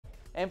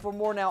And for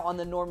more now on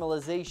the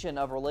normalization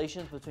of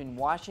relations between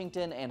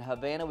Washington and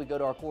Havana, we go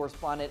to our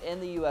correspondent in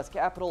the U.S.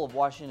 capital of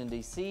Washington,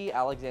 D.C.,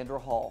 Alexandra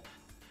Hall.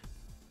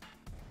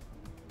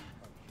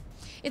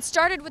 It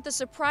started with the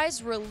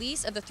surprise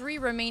release of the 3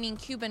 remaining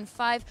Cuban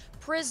 5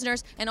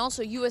 prisoners and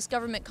also U.S.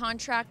 government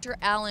contractor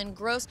Alan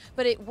Gross.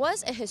 But it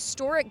was a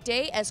historic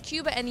day as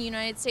Cuba and the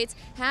United States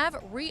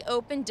have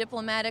reopened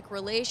diplomatic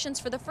relations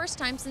for the first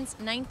time since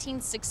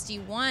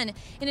 1961.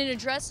 In an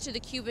address to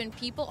the Cuban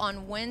people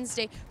on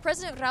Wednesday,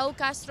 President Raul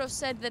Castro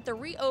said that the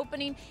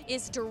reopening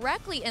is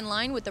directly in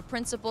line with the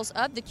principles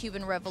of the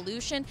Cuban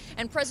Revolution.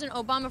 And President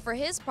Obama, for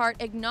his part,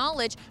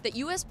 acknowledged that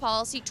U.S.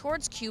 policy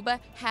towards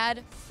Cuba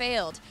had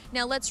failed.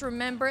 Now, let's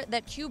remember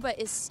that Cuba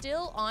is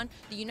still on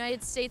the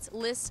United States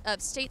list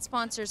of state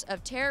sponsors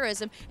of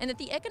terrorism and that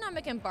the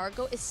economic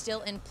embargo is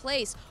still in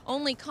place.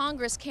 Only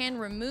Congress can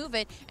remove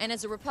it, and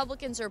as the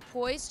Republicans are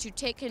poised to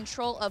take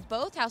control of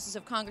both houses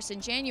of Congress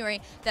in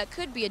January, that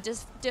could be a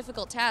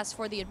difficult task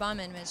for the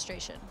Obama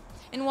administration.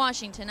 In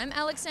Washington, I'm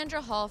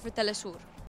Alexandra Hall for Telesur.